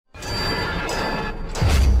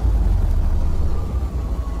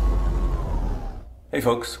Hey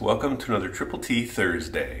folks, welcome to another Triple T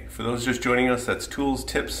Thursday. For those just joining us, that's Tools,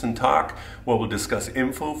 Tips, and Talk, where we'll discuss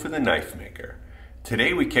info for the knife maker.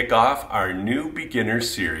 Today we kick off our new beginner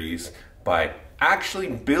series by actually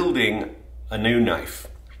building a new knife.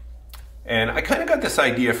 And I kind of got this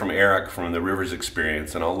idea from Eric from the Rivers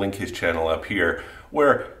Experience, and I'll link his channel up here,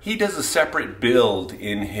 where he does a separate build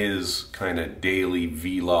in his kind of daily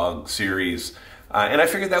vlog series. And I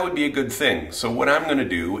figured that would be a good thing. So what I'm going to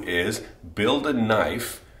do is build a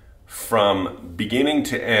knife from beginning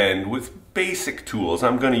to end with basic tools.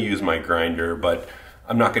 I'm going to use my grinder, but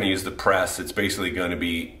I'm not going to use the press. It's basically going to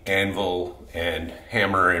be anvil and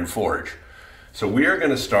hammer and forge. So we are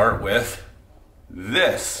going to start with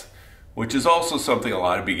this, which is also something a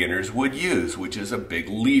lot of beginners would use, which is a big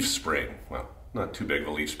leaf spring. Well, not too big of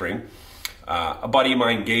a leaf spring. A buddy of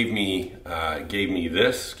mine gave me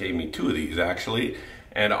two of these actually,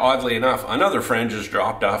 and oddly enough, another friend just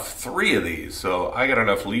dropped off 3 of these, so I got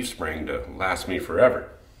enough leaf spring to last me forever.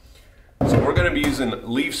 So we're going to be using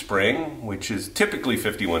leaf spring, which is typically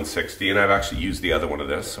 5160, and I've actually used the other one of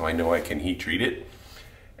this, so I know I can heat treat it.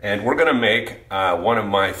 And we're going to make one of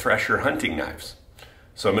my thresher hunting knives.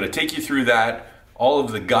 So I'm going to take you through that, all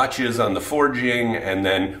of the gotchas on the forging, and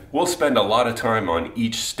then we'll spend a lot of time on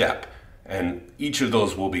each step. And each of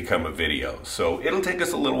those will become a video. So it'll take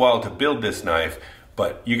us a little while to build this knife,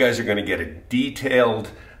 but you guys are going to get a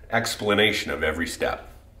detailed explanation of every step.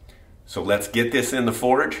 So let's get this in the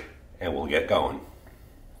forge and we'll get going.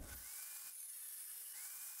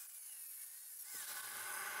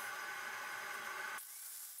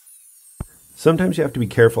 Sometimes you have to be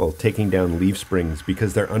careful taking down leaf springs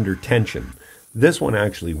because they're under tension. This one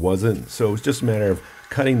actually wasn't, so it's just a matter of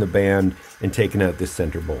cutting the band and taking out this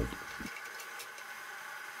center bolt.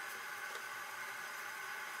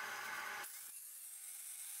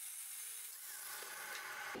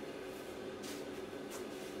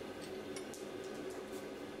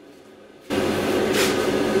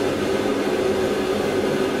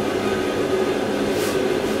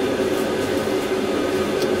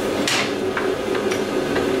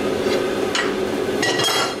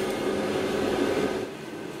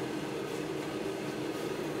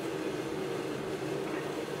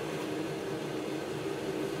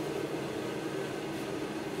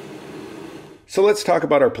 So let's talk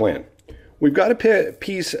about our plan. We've got a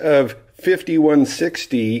piece of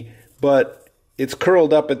 5160, but it's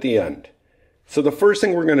curled up at the end. So the first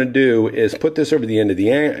thing we're going to do is put this over the end of the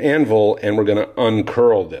anvil, and we're going to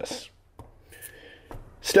uncurl this.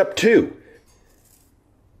 Step 2.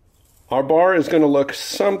 Our bar is going to look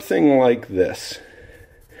something like this.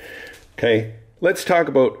 Okay, let's talk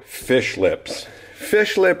about fish lips.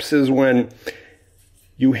 Fish lips is when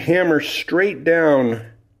you hammer straight down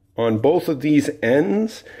on both of these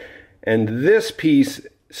ends, and this piece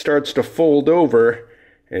starts to fold over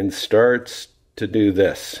and starts to do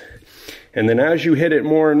this. And then as you hit it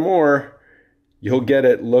more and more, you'll get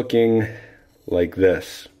it looking like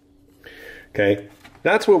this. Okay,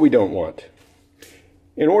 that's what we don't want.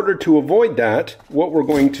 In order to avoid that, what we're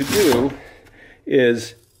going to do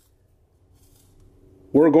is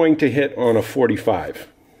we're going to hit on a 45.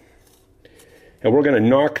 And we're going to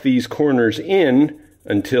knock these corners in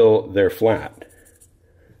until they're flat.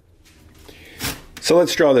 So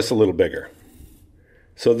let's draw this a little bigger.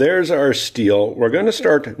 So there's our steel. We're going to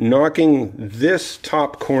start knocking this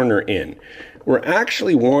top corner in. We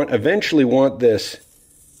eventually want this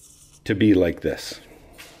to be like this.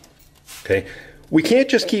 Okay? We can't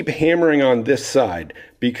just keep hammering on this side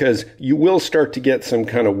because you will start to get some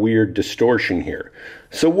kind of weird distortion here.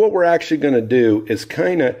 So what we're actually going to do is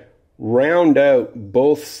kind of round out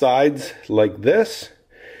both sides like this,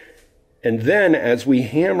 and then as we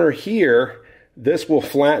hammer here, this will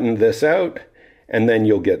flatten this out, and then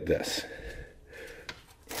you'll get this.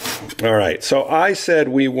 All right, so I said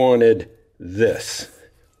we wanted this.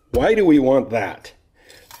 Why do we want that?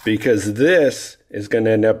 Because this is going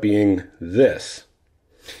to end up being this.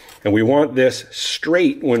 And we want this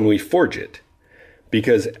straight when we forge it,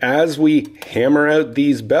 because as we hammer out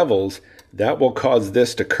these bevels, that will cause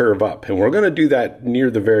this to curve up. And we're going to do that near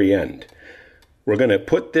the very end. We're going to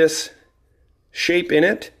put this shape in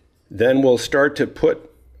it. Then we'll start to put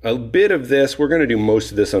a bit of this. We're going to do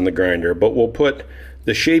most of this on the grinder, but we'll put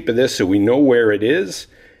the shape of this so we know where it is.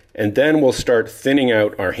 And then we'll start thinning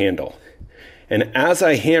out our handle. And as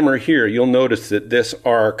I hammer here, you'll notice that this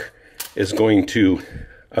arc is going to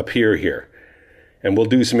appear here. And we'll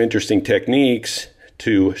do some interesting techniques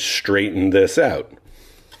to straighten this out.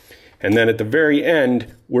 And then at the very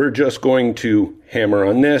end, we're just going to hammer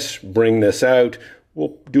on this, bring this out.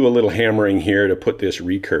 We'll do a little hammering here to put this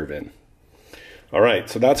recurve in. All right,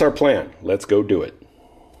 so that's our plan. Let's go do it.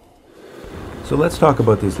 So let's talk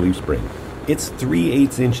about this leaf spring. It's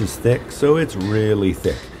 3/8 inches thick, so it's really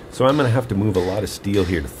thick. So I'm going to have to move a lot of steel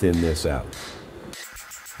here to thin this out.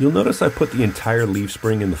 You'll notice I put the entire leaf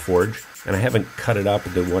spring in the forge, and I haven't cut it up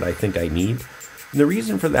into what I think I need. And the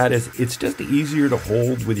reason for that is it's just easier to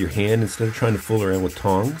hold with your hand instead of trying to fool around with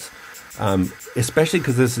tongs, especially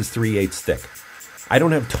because this is 3/8 thick. I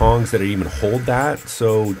don't have tongs that even hold that,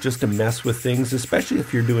 so just to mess with things, especially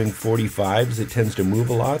if you're doing 45s, it tends to move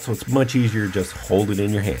a lot, so it's much easier to just hold it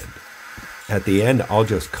in your hand. At the end, I'll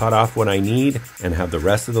just cut off what I need and have the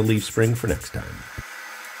rest of the leaf spring for next time.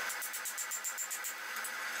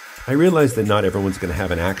 I realize that not everyone's going to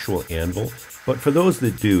have an actual anvil, but for those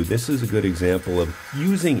that do, this is a good example of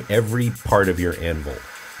using every part of your anvil.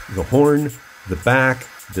 The horn, the back,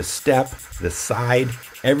 the step, the side,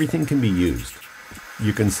 everything can be used.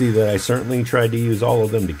 You can see that I certainly tried to use all of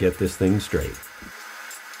them to get this thing straight.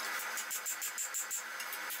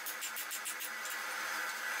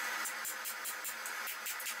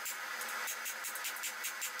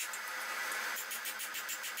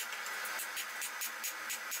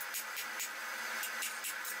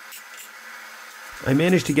 I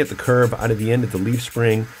managed to get the curve out of the end of the leaf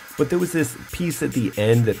spring, but there was this piece at the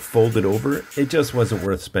end that folded over. It just wasn't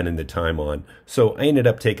worth spending the time on, so I ended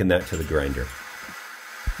up taking that to the grinder.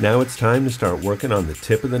 Now it's time to start working on the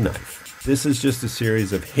tip of the knife. This is just a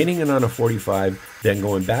series of hitting it on a 45, then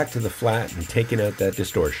going back to the flat and taking out that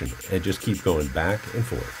distortion, and just keep going back and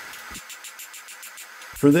forth.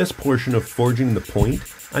 For this portion of forging the point,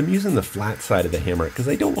 I'm using the flat side of the hammer because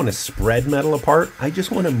I don't want to spread metal apart, I just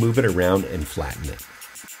want to move it around and flatten it.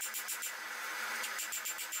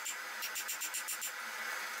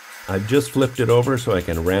 I've just flipped it over so I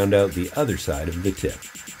can round out the other side of the tip.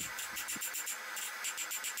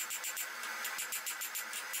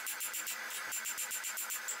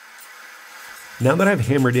 Now that I've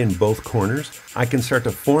hammered in both corners, I can start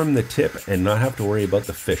to form the tip and not have to worry about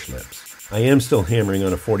the fish lips. I am still hammering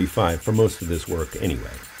on a 45 for most of this work anyway.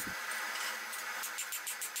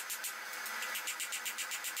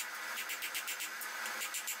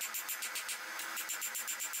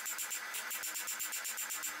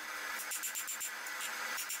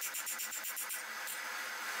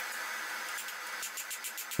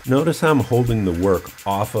 Notice how I'm holding the work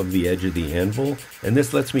off of the edge of the anvil, and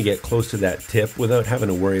this lets me get close to that tip without having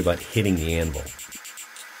to worry about hitting the anvil.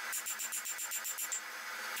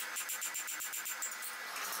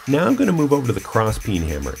 Now I'm going to move over to the crosspeen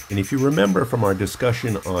hammer, and if you remember from our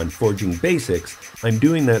discussion on forging basics, I'm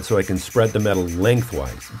doing that so I can spread the metal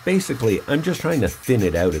lengthwise. Basically, I'm just trying to thin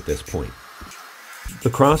it out at this point. The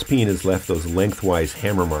crosspeen has left those lengthwise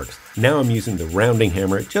hammer marks. Now I'm using the rounding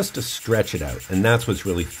hammer just to stretch it out, and that's what's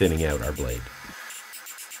really thinning out our blade.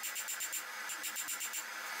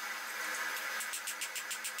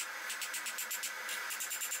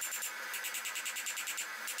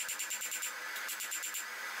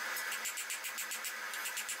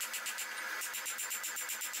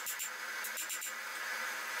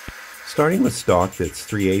 Starting with stock that's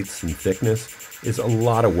 3/8 in thickness is a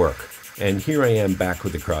lot of work, and here I am back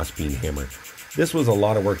with the crosspeen hammer. This was a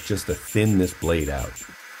lot of work just to thin this blade out.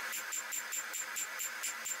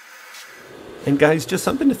 And guys, just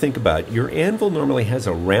something to think about. Your anvil normally has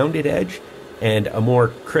a rounded edge and a more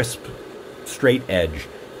crisp, straight edge.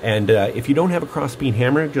 And if you don't have a crosspeen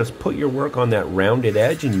hammer, just put your work on that rounded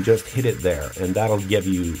edge and just hit it there, and that'll give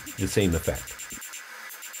you the same effect.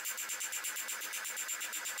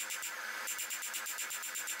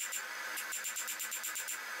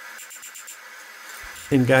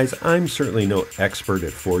 And guys, I'm certainly no expert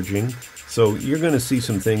at forging, so you're going to see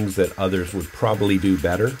some things that others would probably do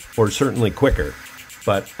better, or certainly quicker,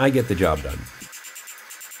 but I get the job done.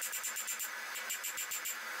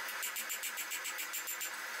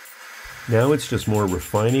 Now it's just more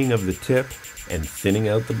refining of the tip and thinning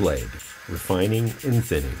out the blade. Refining and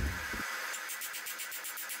thinning.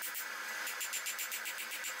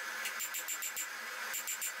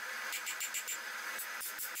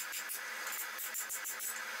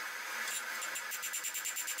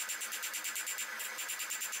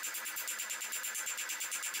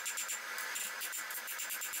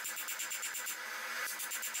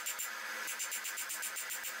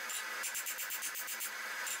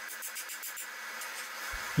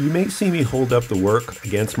 You may see me hold up the work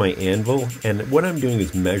against my anvil, and what I'm doing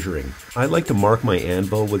is measuring. I like to mark my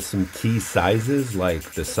anvil with some key sizes,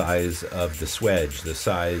 like the size of the swedge, the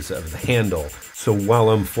size of the handle, so while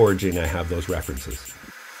I'm forging I have those references.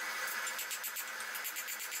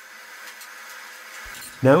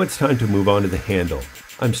 Now it's time to move on to the handle.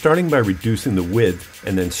 I'm starting by reducing the width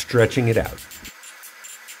and then stretching it out.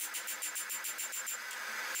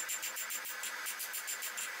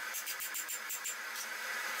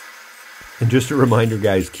 And just a reminder,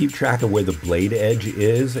 guys, keep track of where the blade edge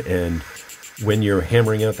is, and when you're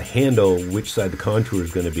hammering out the handle, which side the contour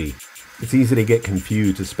is going to be. It's easy to get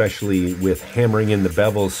confused, especially with hammering in the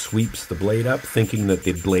bevel sweeps the blade up, thinking that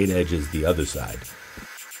the blade edge is the other side.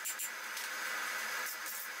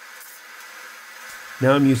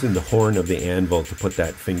 Now I'm using the horn of the anvil to put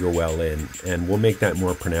that finger well in, and we'll make that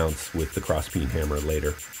more pronounced with the crossbeam hammer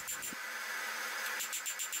later.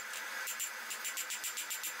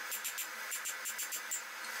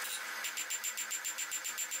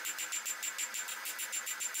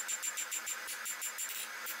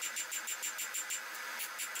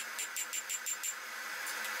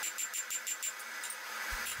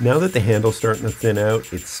 Now that the handle's starting to thin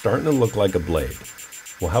out, it's starting to look like a blade.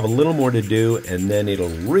 We'll have a little more to do, and then it'll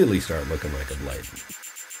really start looking like a blade.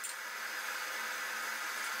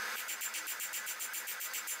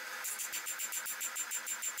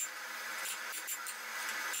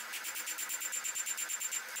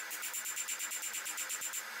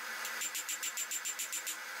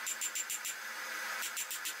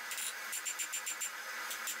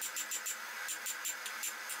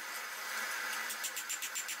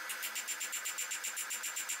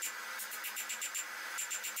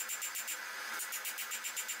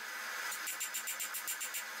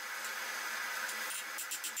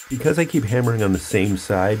 Because I keep hammering on the same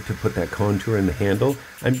side to put that contour in the handle,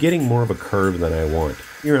 I'm getting more of a curve than I want.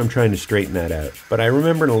 Here I'm trying to straighten that out, but I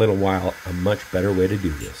remember in a little while a much better way to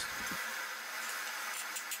do this.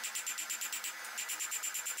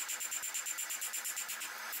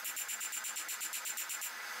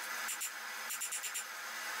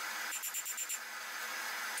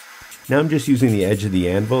 Now I'm just using the edge of the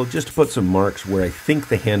anvil just to put some marks where I think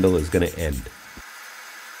the handle is going to end.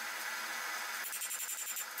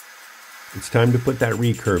 It's time to put that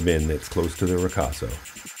recurve in that's close to the ricasso.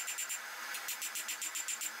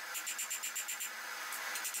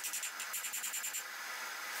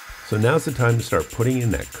 So now's the time to start putting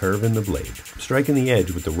in that curve in the blade, striking the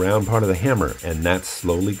edge with the round part of the hammer, and that's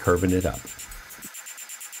slowly curving it up.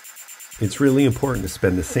 It's really important to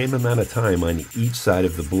spend the same amount of time on each side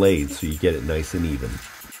of the blade so you get it nice and even.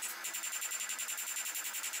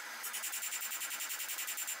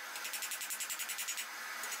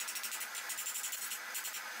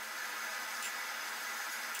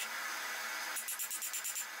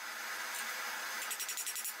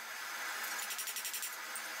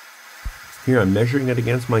 Here I'm measuring it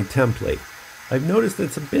against my template. I've noticed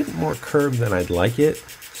it's a bit more curved than I'd like it,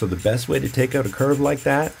 so the best way to take out a curve like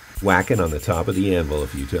that, whack it on the top of the anvil a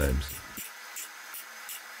few times.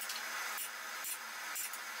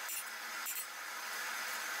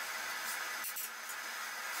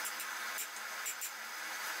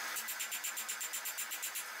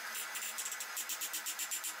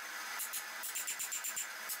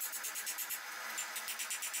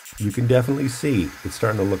 You can definitely see it's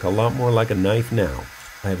starting to look a lot more like a knife now.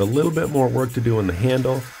 I have a little bit more work to do on the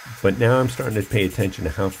handle, but now I'm starting to pay attention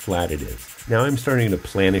to how flat it is. Now I'm starting to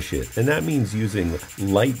planish it, and that means using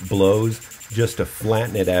light blows just to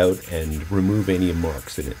flatten it out and remove any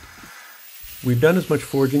marks in it. We've done as much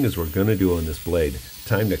forging as we're going to do on this blade.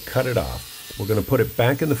 Time to cut it off. We're going to put it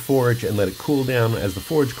back in the forge and let it cool down as the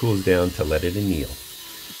forge cools down to let it anneal.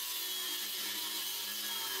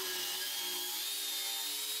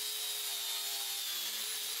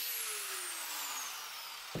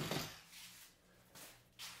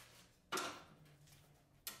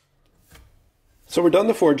 So we're done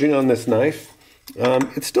the forging on this knife.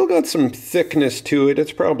 It's still got some thickness to it.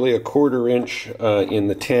 It's probably 1/4 inch in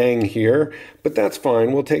the tang here, but that's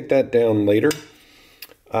fine. We'll take that down later.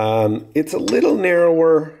 It's a little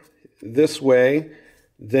narrower this way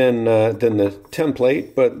than the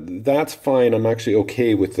template, but that's fine. I'm actually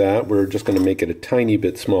okay with that. We're just going to make it a tiny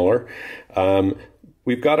bit smaller.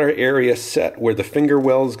 We've got our area set where the finger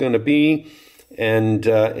well is going to be and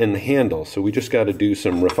the handle. So we just got to do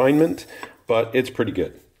some refinement, but it's pretty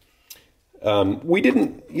good. We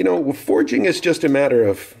didn't, forging is just a matter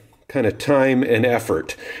of kind of time and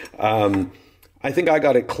effort. I think I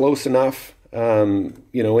got it close enough, and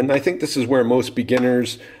I think this is where most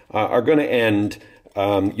beginners are going to end.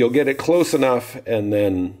 You'll get it close enough, and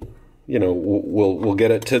then, we'll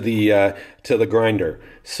get it to the grinder.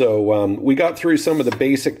 So we got through some of the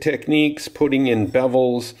basic techniques, putting in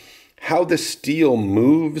bevels, how the steel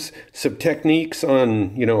moves, some techniques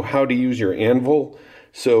on, how to use your anvil.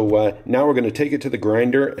 So now we're going to take it to the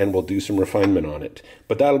grinder and we'll do some refinement on it.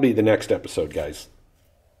 But that'll be the next episode, guys.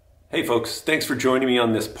 Hey folks, thanks for joining me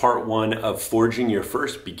on this part 1 of forging your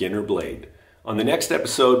first beginner blade. On the next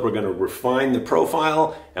episode, we're going to refine the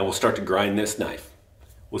profile and we'll start to grind this knife.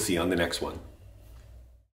 We'll see you on the next one.